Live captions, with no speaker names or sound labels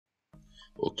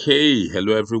Okay,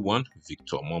 hello everyone.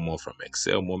 Victor Momo from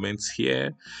Excel Moments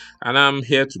here, and I'm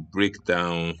here to break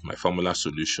down my formula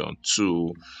solution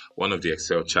to one of the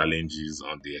Excel challenges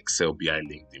on the Excel BI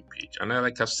LinkedIn page. And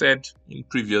like I've said in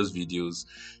previous videos,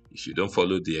 if you don't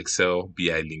follow the Excel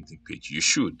BI LinkedIn page, you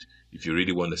should if you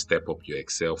really want to step up your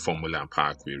Excel formula and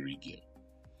Power Query game.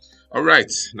 All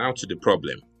right, now to the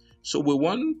problem. So we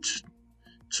want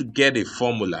to get a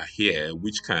formula here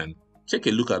which can take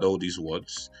a look at all these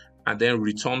words and then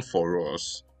return for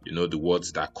us, the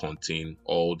words that contain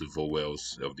all the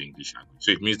vowels of the English language.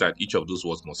 So it means that each of those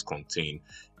words must contain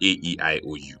A, E, I,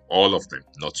 O, U, all of them,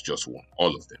 not just one,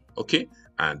 all of them. Okay,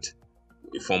 and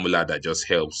a formula that just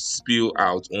helps spill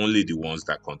out only the ones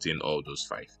that contain all those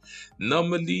five.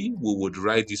 Normally, we would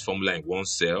write this formula in one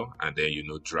cell and then,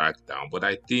 drag down. But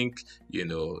I think,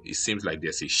 it seems like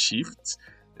there's a shift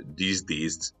these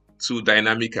days to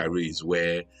dynamic arrays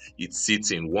where it sits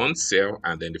in one cell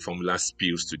and then the formula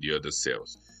spills to the other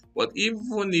cells. But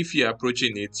even if you're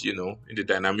approaching it, in the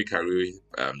dynamic array,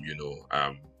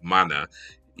 manner,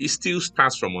 it still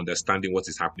starts from understanding what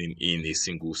is happening in a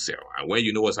single cell. And when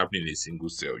you know what's happening in a single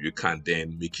cell, you can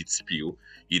then make it spill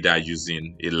either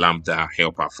using a lambda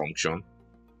helper function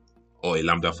or a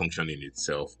lambda function in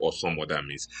itself or some other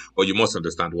means. But you must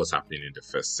understand what's happening in the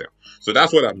first cell. So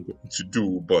that's what I'm going to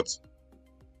do. But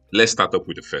let's start up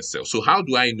with the first cell. So how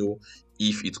do I know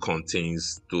if it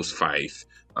contains those five,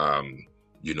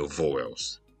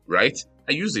 vowels, right?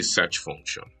 I use a search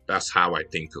function. That's how I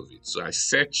think of it. So I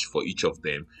search for each of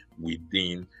them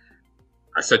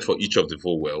I search for each of the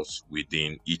vowels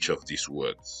within each of these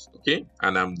words, okay?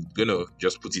 And I'm gonna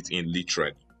just put it in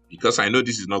literally because I know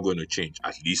this is not going to change.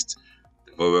 At least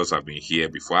the vowels have been here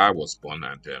before I was born,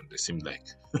 and they seem like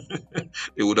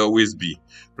they would always be,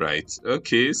 right?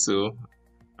 Okay, so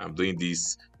I'm doing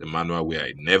this the manual way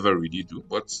I never really do,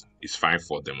 but it's fine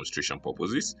for demonstration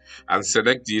purposes. And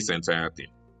select this entire thing.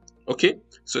 Okay,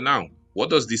 so now what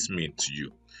does this mean to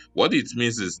you? What it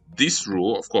means is this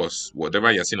row, of course, whatever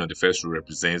you're seeing on the first row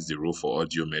represents the row for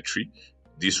audiometry.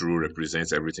 This row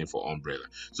represents everything for umbrella.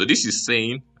 So this is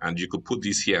saying, and you could put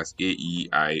this here as A, E,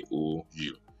 I, O,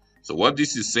 U. So what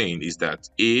this is saying is that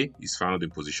A is found in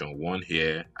position 1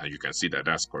 here, and you can see that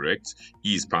that's correct.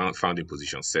 E is found in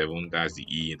position 7, that's the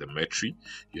E in the metry.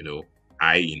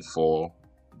 I in 4,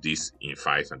 this in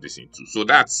 5, and this in 2. So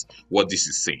that's what this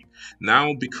is saying.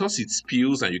 Now, because it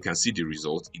spills and you can see the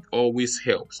result, it always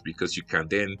helps because you can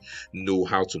then know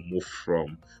how to move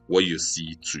from what you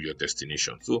see to your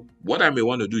destination. So what I may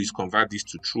want to do is convert this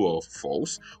to true or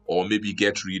false, or maybe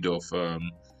get rid of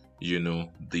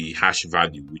the hash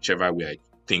value, whichever way I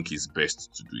think is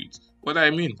best to do it. But I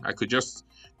mean, I could just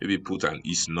maybe put an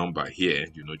is number here,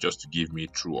 just to give me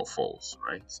true or false,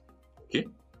 right? Okay.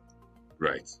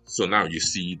 Right, so now you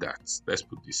see that. Let's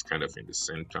put this kind of in the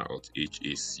center of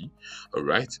HAC. All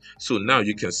right, so now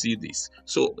you can see this.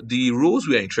 So the rows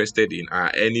we are interested in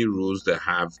are any rows that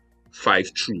have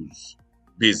 5 truths,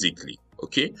 basically.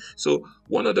 Okay, so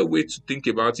one other way to think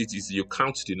about it is you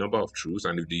count the number of truths,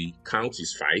 and if the count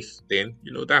is 5, then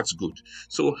that's good.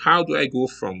 So how do I go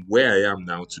from where I am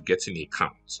now to getting a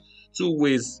count? 2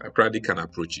 ways I probably can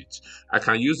approach it. I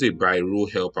can use a by row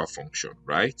helper function,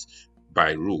 right?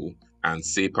 By row, and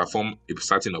say perform a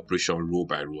certain operation row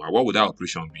by row. And what would that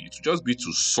operation be? It would just be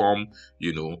to sum,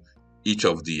 each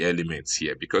of the elements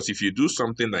here. Because if you do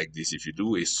something like this, if you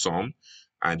do a sum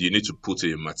and you need to put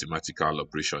a mathematical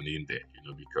operation in there,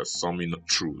 because summing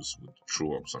truths would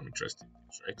throw up some interesting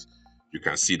things, right? You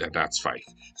can see that that's 5.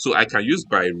 So I can use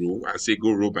by row and say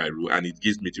go row by row, and it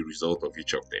gives me the result of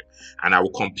each of them. And I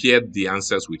will compare the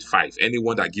answers with 5.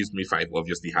 Anyone that gives me 5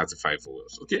 obviously has the 5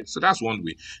 vowels. Okay, so that's one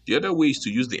way. The other way is to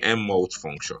use the MMULT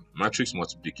function, matrix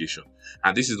multiplication.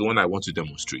 And this is the one I want to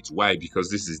demonstrate. Why? Because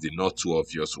this is the not too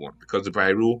obvious one. Because the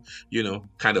by row,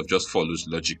 kind of just follows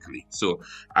logically. So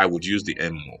I would use the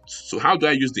MMULT. So how do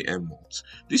I use the MMULT?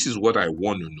 This is what I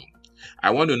want to know.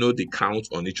 I want to know the count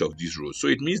on each of these rows. So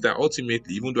it means that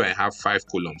ultimately, even though I have 5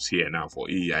 columns here now for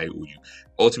A, E, I, O, U,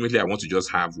 ultimately I want to just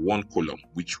have 1 column,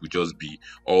 which will just be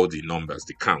all the numbers,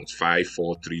 the count, 5,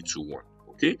 4, 3, 2, 1.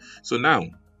 Okay, so now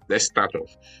let's start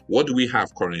off. What do we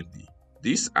have currently?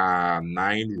 These are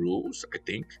 9 rows, I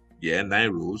think. Yeah, 9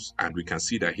 rows, and we can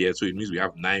see that here. So it means we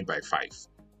have 9 by 5.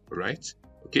 All right.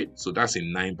 Okay, so that's a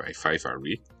 9 by 5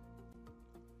 array.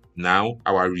 Now,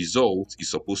 our result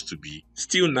is supposed to be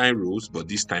still 9 rows, but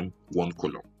this time 1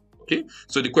 column. Okay,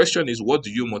 so the question is, what do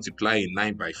you multiply a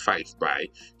 9 by 5 by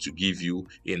to give you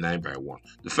a 9 by 1?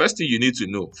 The first thing you need to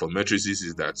know for matrices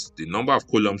is that the number of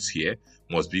columns here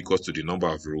must be equal to the number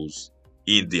of rows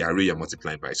in the array you're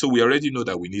multiplying by. So we already know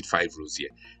that we need 5 rows here,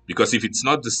 because if it's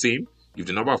not the same, If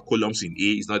the number of columns in A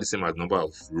is not the same as the number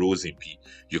of rows in P,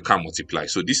 you can't multiply.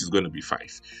 So this is going to be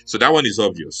 5. So that one is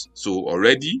obvious. So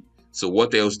already, so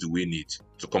what else do we need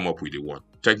to come up with a 1?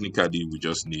 Technically, we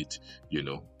just need,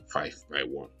 5 by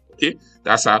 1. Okay,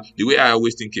 that's how, the way I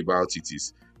always think about it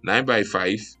is 9 by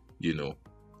 5,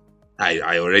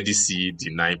 I already see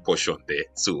the 9 portion there.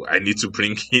 So I need to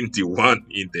bring in the 1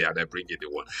 in there, and I bring in the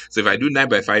 1. So if I do 9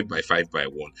 by 5 by 5 by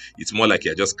 1, it's more like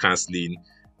you're just cancelling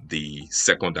the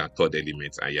second and third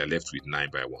elements, and you're left with 9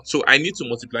 by 1. So I need to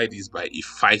multiply this by a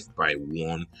 5 by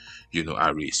 1,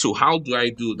 array. So how do I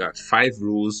do that? 5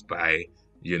 rows by,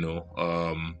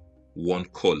 1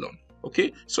 column.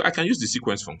 Okay, so I can use the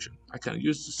sequence function. I can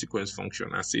use the sequence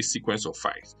function and say sequence of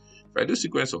 5. If I do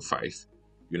sequence of 5,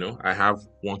 I have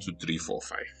 1, 2, 3, 4,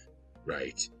 5,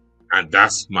 right? And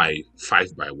that's my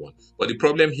 5 by 1. But the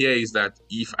problem here is that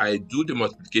if I do the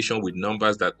multiplication with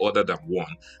numbers that other than 1,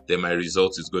 then my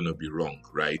result is going to be wrong,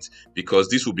 right? Because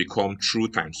this will become true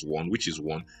times 1, which is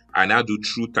 1. I now do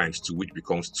true times 2, which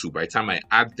becomes 2. By the time I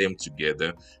add them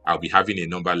together, I'll be having a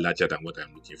number larger than what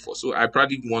I'm looking for. So I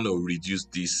probably want to reduce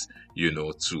this,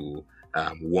 to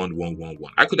 1, 1, 1,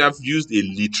 1. I could have used a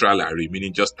literal array,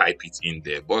 meaning just type it in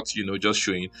there, but just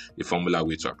showing the formula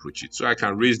way to approach it. So I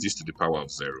can raise this to the power of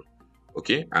 0.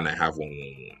 Okay, and I have 1, 1,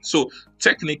 1. So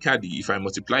technically, if I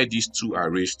multiply these two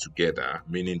arrays together,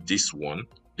 meaning this one,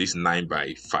 this 9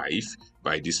 by 5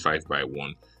 by this 5 by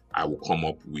 1, I will come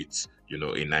up with,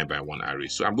 a 9 by 1 array.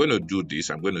 So I'm going to do this.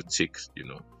 I'm going to take,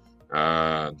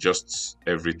 just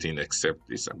everything except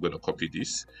this. I'm going to copy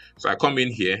this. So I come in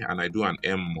here and I do an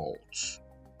MMULT.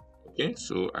 Okay,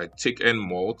 so I take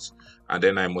MMULT and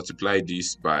then I multiply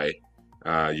this by,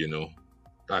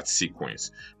 that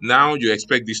sequence. Now you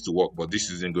expect this to work, but this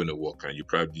isn't going to work, and you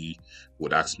probably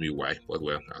would ask me why. But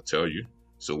well, I'll tell you.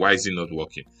 So why is it not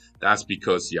working? That's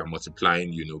because you're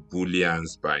multiplying,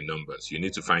 booleans by numbers. You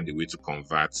need to find a way to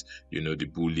convert, the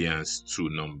booleans to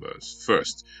numbers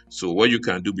first. So what you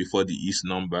can do before the is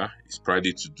number is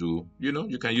probably to do,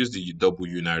 you can use the double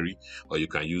unary, or you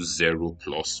can use 0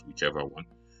 plus, whichever one.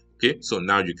 Okay, so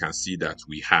now you can see that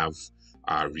we have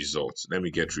our results. Let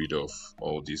me get rid of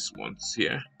all these ones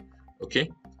here. Okay,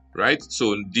 right?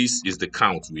 So this is the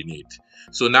count we need.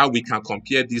 So now we can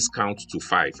compare this count to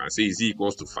 5 and say, is it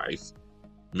equals to 5?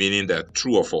 Meaning that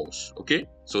true or false. Okay,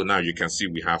 so now you can see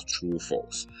we have true,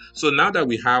 false. So now that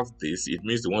we have this, it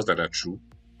means the ones that are true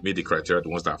meet the criteria, the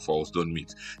ones that are false don't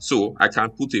meet. So I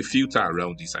can put a filter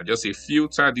around this. I just say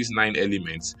filter these 9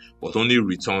 elements, but only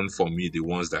return for me the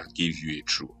ones that give you a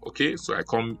true. Okay, so I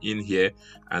come in here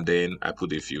and then I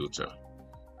put a filter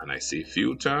and I say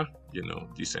filter,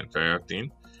 this entire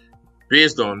thing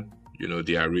based on,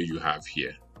 the array you have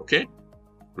here. Okay,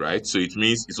 right? So it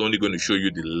means it's only going to show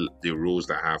you the rows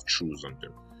that have trues on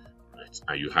them.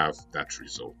 And you have that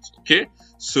result. Okay,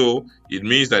 so it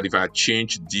means that if I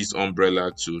change this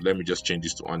umbrella to, let me just change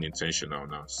this to unintentional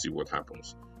now, see what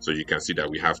happens. So you can see that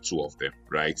we have 2 of them,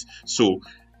 right? So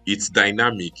it's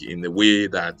dynamic in the way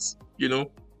that,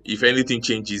 if anything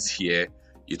changes here,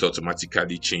 it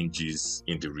automatically changes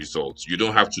in the results. You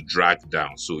don't have to drag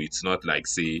down. So it's not like,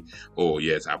 say, oh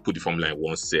yes, I put the formula in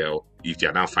one cell. If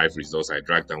there are now 5 results, I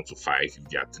drag down to 5. If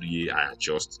there are 3, I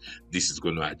adjust. This is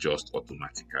going to adjust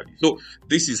automatically. So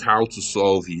this is how to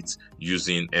solve it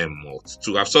using MMULT.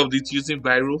 To have solved it using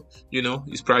Biro,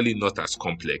 it's probably not as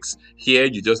complex. Here,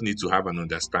 you just need to have an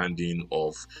understanding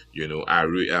of,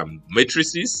 array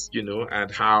matrices,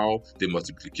 and how the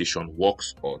multiplication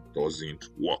works or doesn't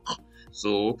work.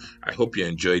 So I hope you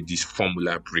enjoyed this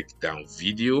formula breakdown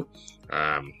video.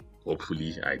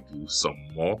 Hopefully I do some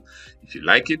more. If you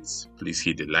like it, please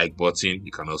hit the like button.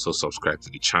 You can also subscribe to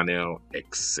the channel.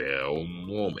 Excel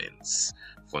Moments.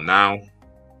 For now,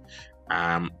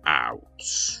 I'm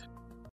out.